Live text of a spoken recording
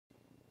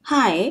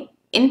Hi,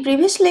 in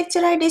previous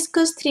lecture I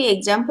discussed three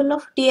examples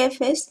of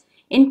DFS.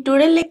 In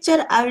today's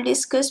lecture I will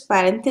discuss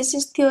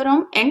parenthesis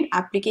theorem and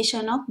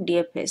application of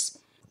DFS.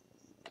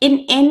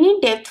 In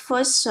any depth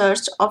first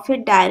search of a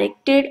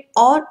directed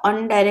or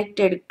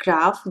undirected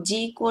graph,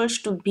 G equals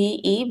to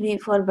BE, V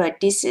for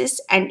vertices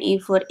and E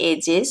for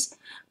edges.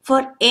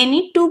 For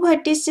any two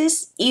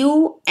vertices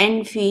U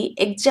and V,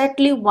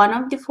 exactly one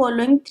of the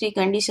following three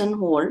conditions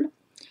hold.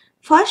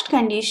 First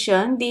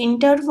condition, the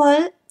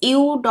interval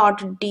u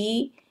dot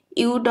d,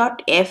 u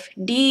dot f.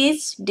 D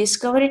is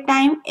discovery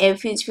time,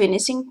 f is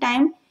finishing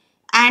time,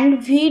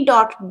 and v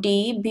dot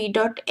d, b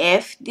dot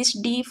f. This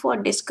d for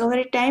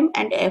discovery time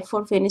and f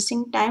for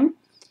finishing time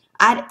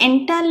are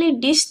entirely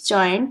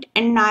disjoint,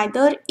 and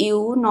neither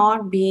u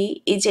nor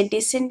v is a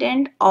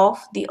descendant of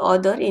the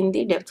other in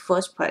the depth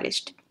first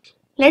forest.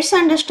 Let's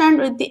understand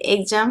with the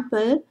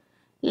example.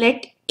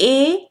 Let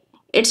A,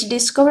 its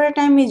discovery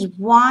time is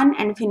 1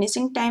 and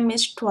finishing time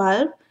is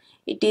 12.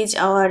 It is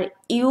our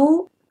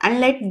U. And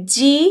let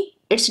G,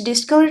 its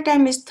discovery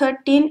time is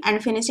 13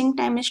 and finishing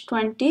time is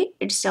 20.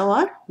 It's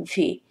our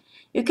V.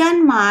 You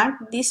can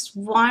mark this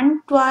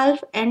 1,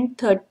 12 and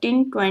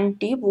 13,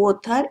 20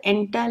 both are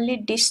entirely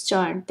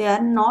disjoint. They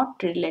are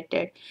not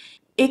related.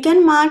 You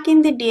can mark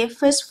in the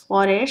DFS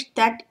forest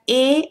that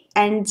A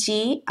and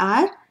G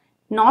are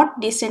not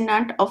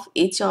descendant of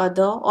each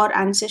other or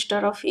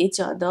ancestor of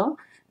each other.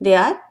 They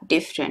are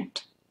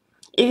different.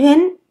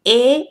 Even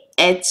A,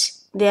 H,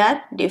 they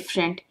are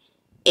different.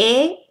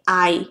 A,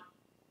 I,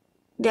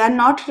 they are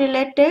not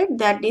related,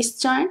 they are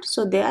disjoint,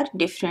 so they are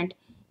different.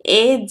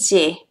 A,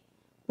 J,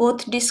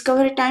 both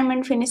discovery time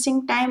and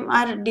finishing time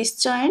are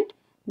disjoint,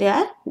 they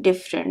are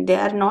different, they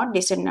are not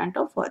descendant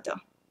of other.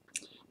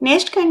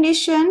 Next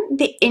condition,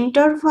 the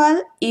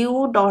interval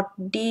u dot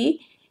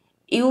d,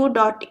 u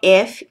dot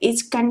f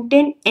is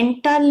contained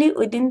entirely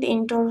within the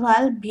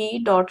interval v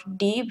dot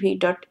d, v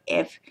dot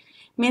f.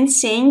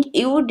 Means saying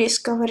u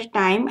discovery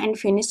time and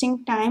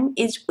finishing time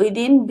is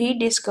within v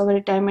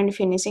discovery time and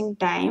finishing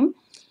time,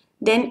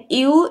 then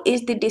u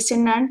is the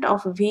descendant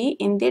of v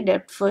in the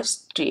depth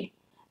first tree.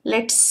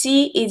 Let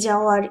C is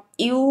our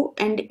u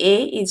and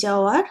A is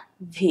our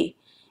v.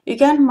 You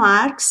can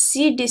mark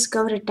C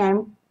discovery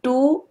time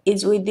 2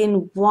 is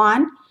within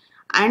 1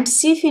 and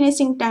C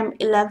finishing time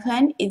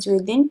 11 is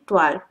within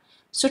 12.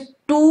 So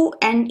 2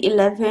 and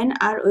 11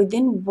 are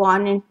within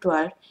 1 and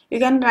 12. You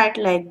can write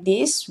like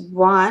this: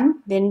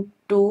 1, then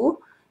 2,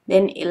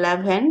 then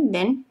 11,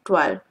 then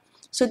 12.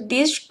 So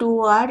these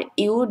two are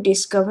U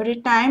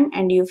discovery time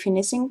and U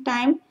finishing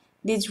time.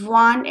 These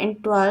 1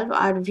 and 12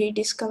 are V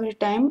discovery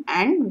time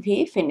and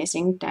V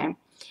finishing time.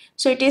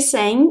 So it is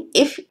saying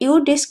if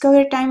U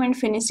discovery time and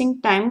finishing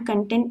time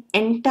contain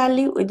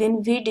entirely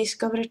within V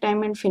discovery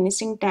time and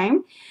finishing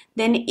time,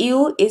 then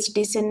U is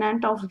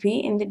descendant of V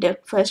in the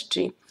depth first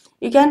tree.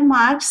 You can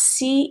mark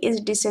C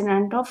is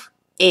descendant of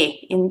A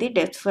in the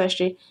depth first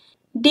tree.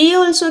 D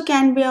also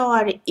can be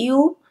our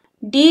U.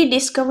 D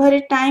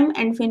discovery time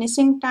and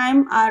finishing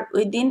time are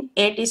within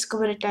A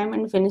discovery time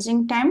and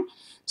finishing time.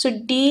 So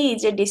D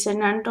is a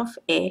descendant of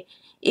A.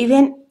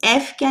 Even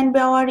F can be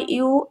our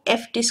U.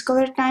 F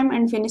discovery time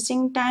and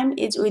finishing time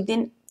is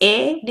within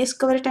A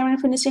discovery time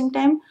and finishing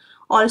time.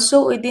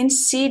 Also within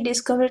C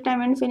discovery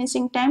time and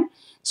finishing time.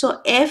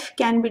 So F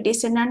can be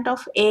descendant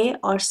of A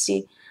or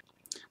C.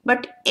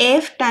 But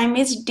F time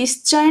is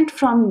disjoint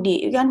from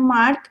D. You can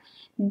mark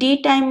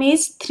D time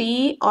is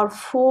 3 or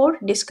 4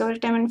 discovery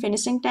time and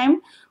finishing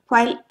time,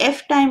 while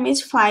F time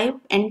is 5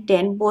 and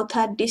 10, both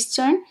are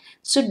disjoint.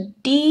 So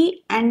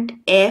D and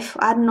F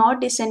are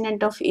not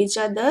descendant of each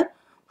other,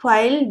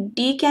 while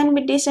D can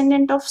be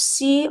descendant of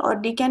C or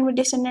D can be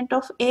descendant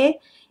of A.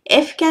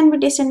 F can be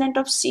descendant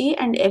of C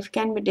and F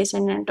can be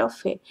descendant of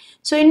A.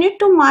 So you need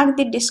to mark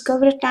the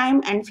discovery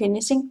time and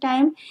finishing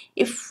time.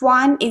 If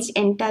one is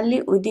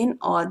entirely within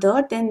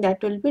other, then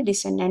that will be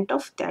descendant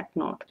of that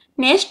node.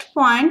 Next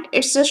point,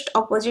 it's just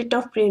opposite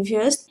of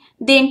previous.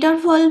 The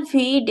interval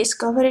V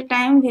discovery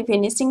time, V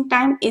finishing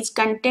time is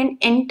contained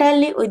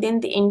entirely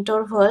within the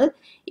interval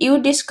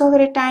U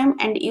discovery time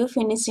and U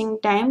finishing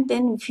time,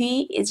 then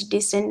V is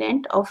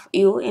descendant of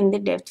U in the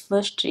depth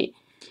first tree.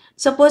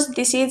 Suppose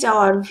this is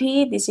our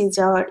V, this is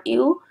our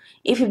U.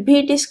 If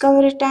V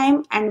discovery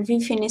time and V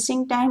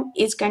finishing time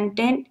is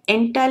contained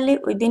entirely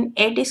within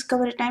A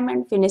discovery time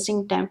and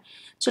finishing time.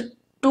 So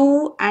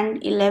 2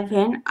 and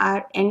 11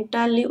 are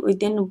entirely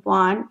within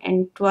 1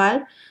 and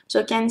 12.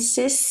 So can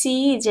say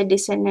C is a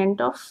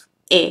descendant of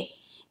A.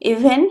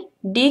 Even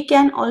D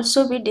can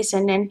also be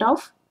descendant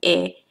of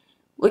A.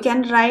 We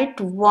can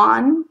write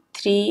 1,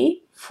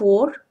 3,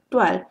 4,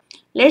 12.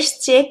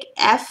 Let's check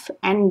F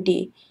and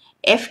D.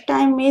 F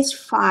time is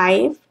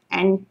 5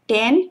 and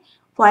 10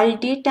 while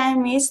D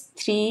time is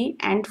 3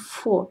 and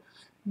 4.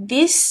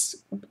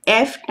 This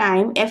F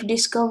time, F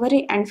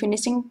discovery and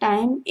finishing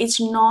time is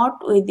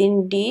not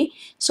within D.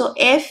 So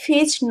F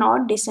is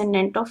not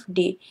descendant of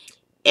D.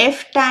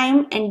 F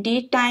time and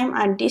D time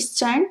are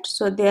disjoint,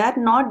 so they are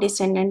not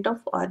descendant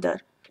of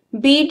other.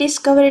 B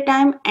discovery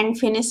time and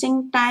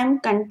finishing time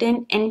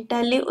contained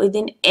entirely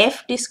within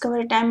F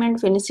discovery time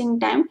and finishing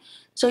time.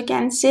 So you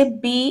can say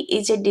B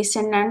is a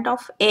descendant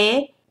of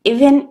A,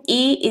 even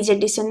E is a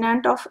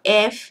descendant of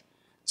F.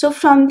 So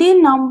from the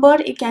number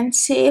you can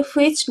say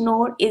which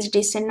node is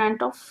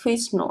descendant of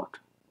which node.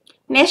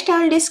 Next,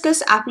 I will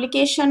discuss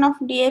application of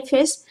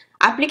DFS.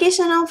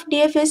 Application of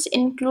DFS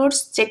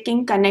includes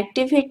checking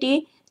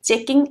connectivity,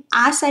 checking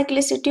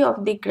acyclicity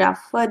of the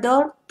graph,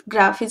 whether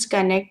graph is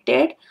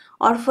connected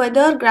or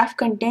whether graph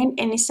contain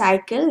any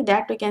cycle,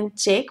 that we can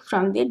check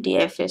from the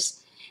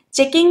DFS.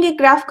 Checking a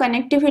graph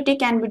connectivity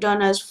can be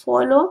done as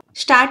follow.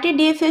 Start a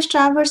DFS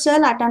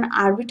traversal at an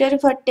arbitrary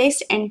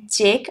vertex and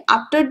check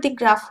after the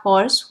graph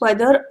halts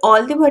whether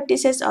all the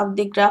vertices of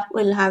the graph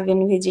will have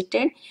been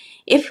visited.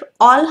 If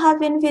all have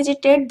been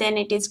visited, then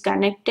it is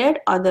connected,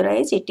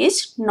 otherwise it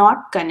is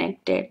not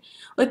connected.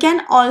 We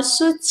can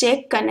also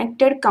check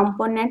connected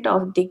component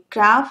of the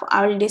graph.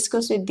 I will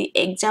discuss with the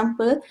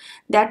example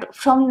that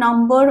from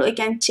number we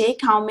can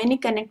check how many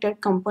connected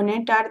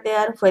components are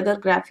there, whether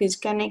graph is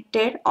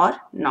connected or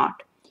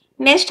not.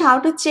 Next, how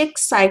to check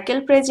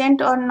cycle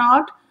present or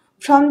not.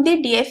 From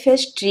the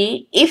DFS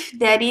tree, if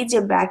there is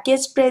a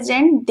backage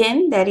present,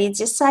 then there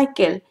is a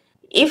cycle.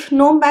 If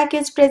no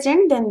backage is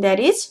present, then there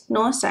is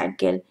no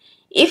cycle.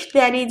 If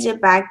there is a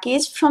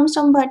backage from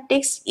some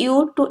vertex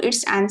u to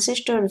its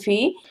ancestor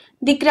v,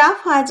 the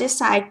graph has a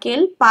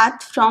cycle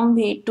path from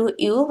v to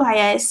u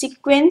via a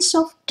sequence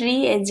of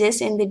tree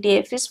edges in the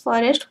DFS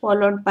forest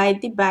followed by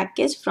the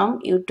backage from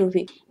u to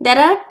v. There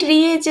are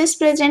tree edges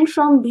present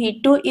from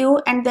v to u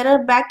and there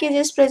are back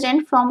edges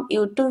present from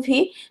u to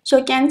v. So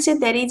you can say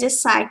there is a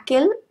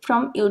cycle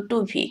from u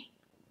to v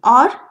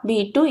or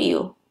v to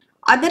u.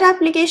 Other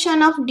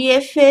application of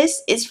DFS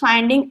is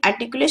finding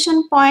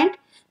articulation point.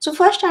 So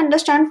first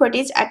understand what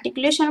is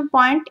articulation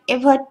point. A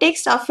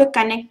vertex of a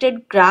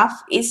connected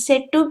graph is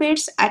said to be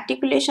its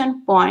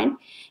articulation point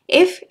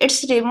if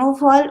its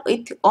removal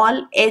with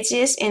all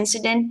edges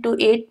incident to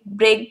it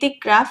break the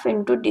graph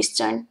into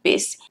disjoint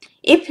piece.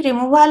 If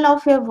removal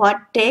of a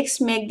vertex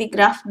make the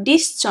graph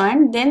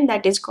disjoint, then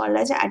that is called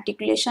as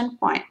articulation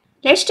point.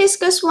 Let's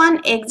discuss one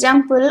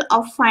example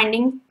of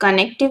finding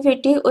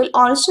connectivity. We'll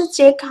also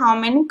check how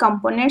many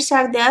components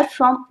are there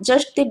from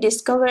just the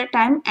discovery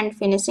time and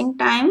finishing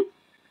time.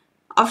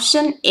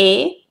 Option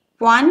A,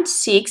 1,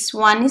 6.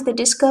 1 is the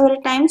discovery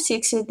time,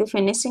 6 is the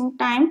finishing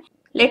time.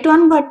 Let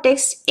one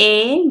vertex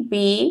A,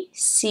 B,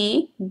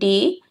 C,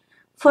 D.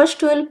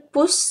 First we'll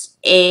push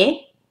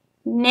A,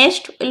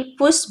 next we'll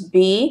push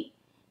B,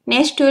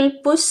 next we'll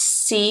push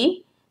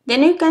C.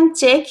 Then you can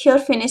check here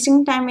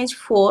finishing time is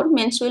 4,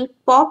 means we'll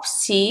pop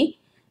C,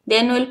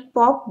 then we'll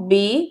pop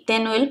B,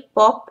 then we'll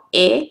pop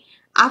A.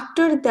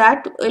 After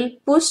that we'll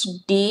push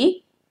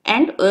D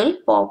and we'll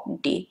pop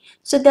D.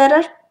 So there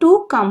are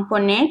two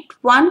components,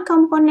 one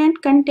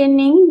component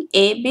containing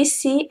A, B,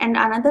 C and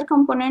another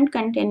component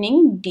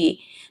containing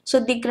D. So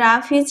the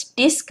graph is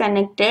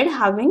disconnected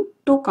having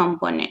two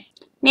components.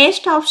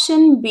 Next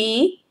option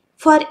B,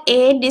 for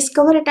A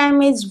discovery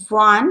time is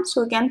 1,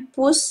 so we can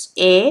push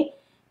A.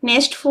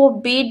 Next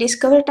for B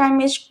discovery time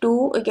is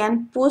 2, we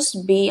can push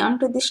B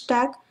onto the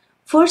stack.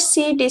 For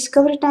C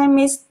discovery time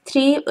is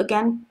 3, we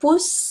can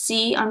push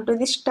C onto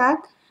the stack.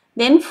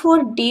 Then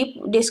for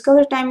D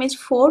discovery time is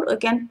 4, we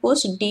can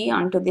push D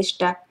onto the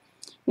stack.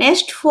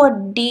 Next for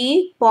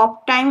D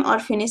pop time or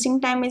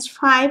finishing time is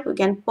 5, we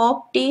can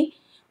pop D.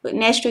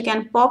 Next we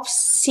can pop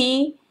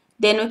C,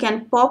 then we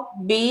can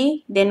pop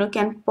B, then we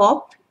can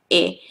pop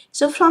A.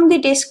 So from the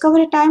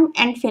discovery time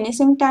and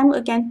finishing time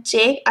we can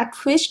check at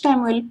which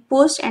time we'll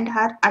push and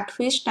at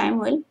which time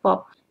we'll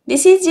pop.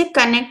 This is a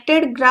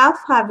connected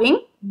graph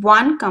having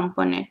one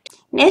component.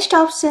 Next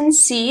option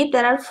C,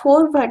 there are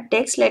 4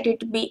 vertex, let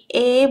it be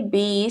A,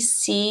 B,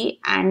 C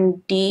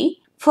and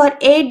D. For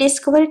A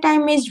discovery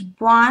time is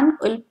 1,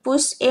 we'll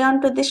push A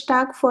onto the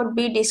stack. For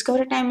B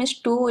discovery time is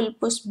 2, we'll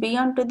push B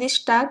onto the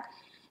stack.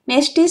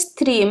 Next is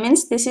 3,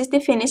 means this is the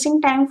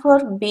finishing time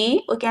for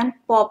B, we can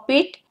pop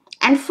it.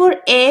 And for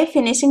A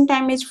finishing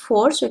time is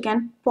 4, so we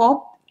can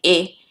pop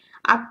A.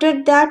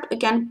 After that we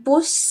can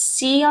push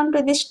C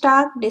onto the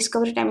stack,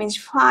 discovery time is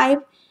 5.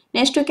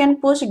 Next we can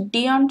push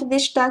D onto the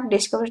stack,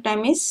 discovery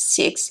time is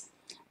 6.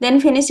 Then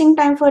finishing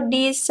time for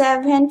D is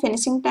 7,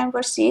 finishing time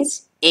for C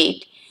is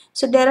 8.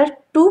 So there are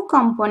two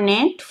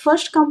components.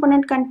 First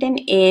component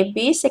contain A,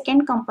 B,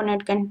 second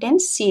component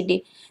contains C,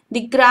 D.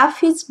 The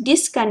graph is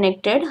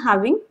disconnected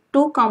having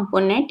two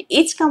components.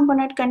 Each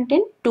component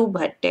contains two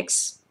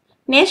vertex.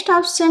 Next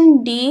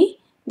option D,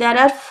 there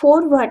are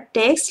 4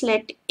 vertex,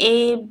 let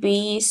A,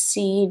 B,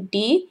 C,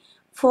 D.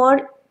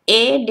 For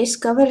A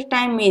discovery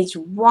time is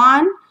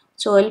 1,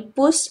 so I'll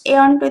push A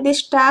onto the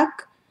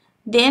stack.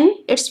 Then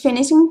its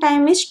finishing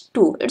time is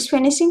 2. Its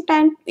finishing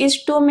time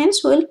is 2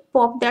 means we'll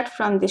pop that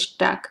from the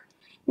stack.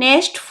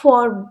 Next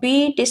for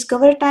B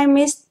discovery time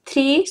is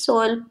 3, so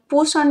I'll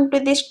push onto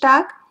the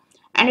stack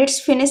and its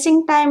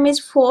finishing time is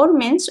 4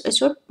 means we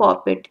should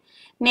pop it.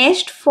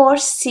 Next for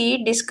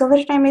C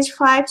discovery time is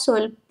 5, so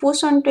we'll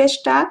push onto a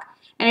stack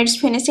and its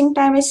finishing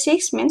time is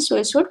 6, means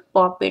we should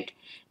pop it.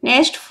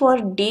 Next for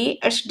D,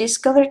 its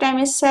discovery time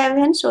is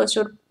 7, so we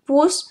should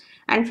push,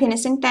 and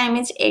finishing time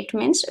is 8,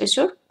 means we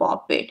should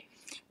pop it.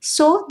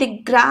 So the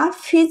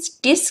graph is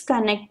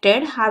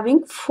disconnected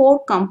having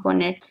 4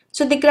 components.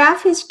 So the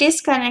graph is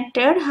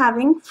disconnected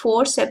having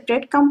 4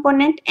 separate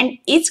components, and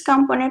each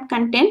component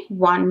contains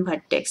 1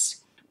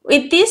 vertex.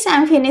 With this, I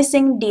am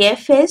finishing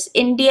DFS.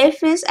 In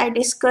DFS, I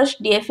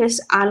discussed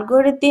DFS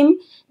algorithm,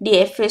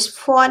 DFS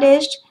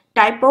forest,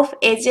 type of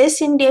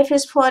edges in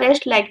DFS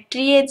forest like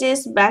tree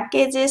edges, back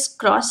edges,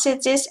 cross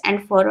edges,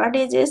 and forward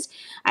edges.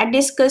 I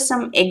discussed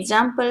some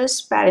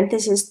examples,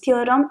 parenthesis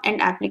theorem,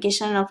 and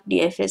application of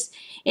DFS.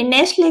 In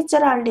next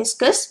lecture, I will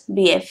discuss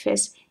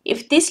BFS.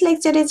 If this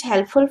lecture is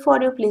helpful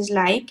for you, please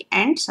like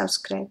and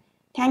subscribe.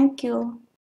 Thank you.